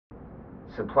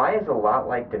supply is a lot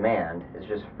like demand, it's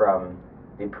just from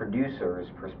the producer's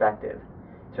perspective.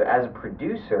 So as a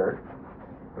producer,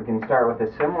 we can start with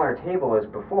a similar table as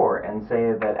before and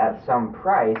say that at some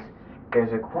price,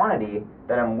 there's a quantity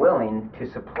that I'm willing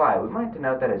to supply. We might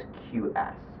denote that as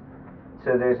QS.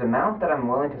 So there's an amount that I'm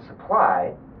willing to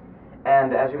supply,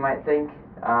 and as you might think,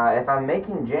 if I'm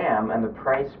making jam and the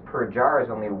price per jar is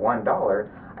only $1,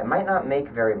 I might not make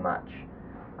very much.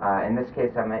 In this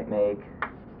case, I might make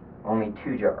only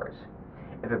 2 jars.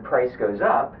 If the price goes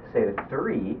up, say to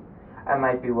 3, I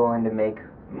might be willing to make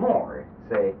more,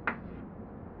 say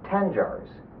 10 jars.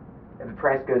 If the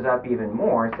price goes up even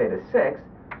more, say to 6,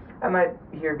 I might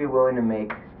here be willing to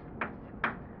make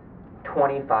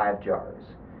 25 jars.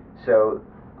 So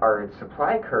our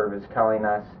supply curve is telling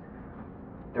us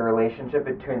the relationship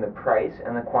between the price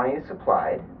and the quantity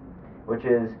supplied, which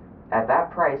is, at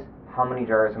that price, how many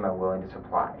jars am I willing to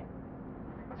supply?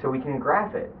 So we can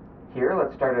graph it. Here,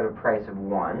 let's start at a price of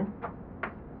 1.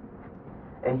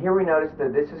 And here we notice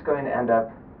that this is going to end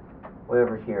up way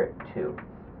over here at 2.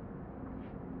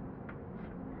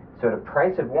 So at a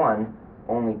price of 1,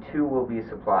 only 2 will be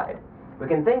supplied. We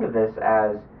can think of this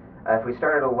as, if we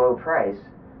start at a low price,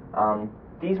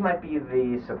 these might be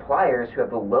the suppliers who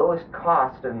have the lowest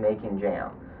cost of making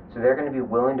jam. So they're going to be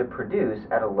willing to produce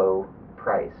at a low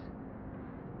price.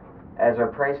 As our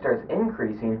price starts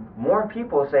increasing, more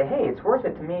people say, hey, it's worth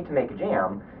it to me to make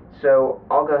jam, so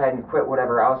I'll go ahead and quit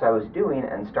whatever else I was doing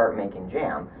and start making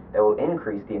jam. That will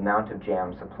increase the amount of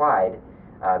jam supplied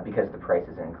because the price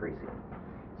is increasing.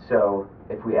 So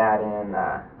if we add in,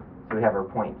 so we have our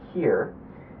point here,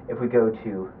 if we go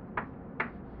to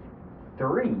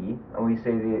 3, and we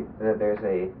say that there's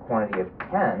a quantity of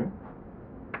 10,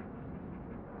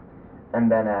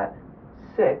 and then at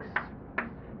 6,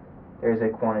 there's a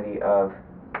quantity of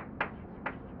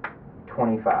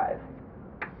 25.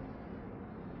 You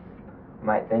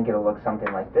might think it'll look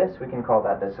something like this. We can call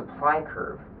that the supply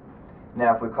curve.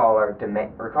 Now, if we call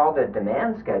recall the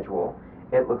demand schedule,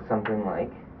 it looks something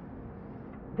like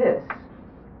this.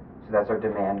 So that's our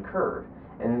demand curve.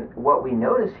 And what we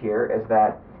notice here is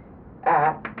that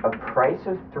at a price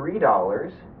of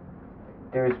 $3,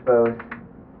 there's both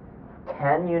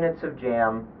 10 units of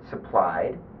jam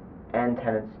supplied and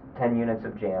 10 units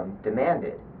of jam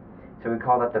demanded. So we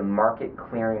call that the market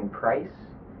clearing price,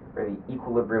 or the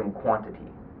equilibrium quantity.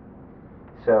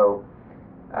 So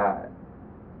at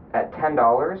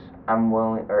 $10, I'm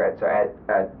willing, or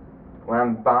when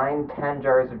I'm buying 10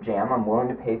 jars of jam, I'm willing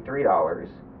to pay $3.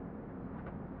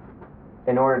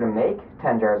 In order to make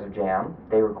 10 jars of jam,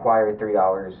 they require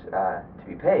 $3 to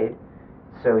be paid.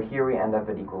 So here we end up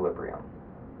at equilibrium.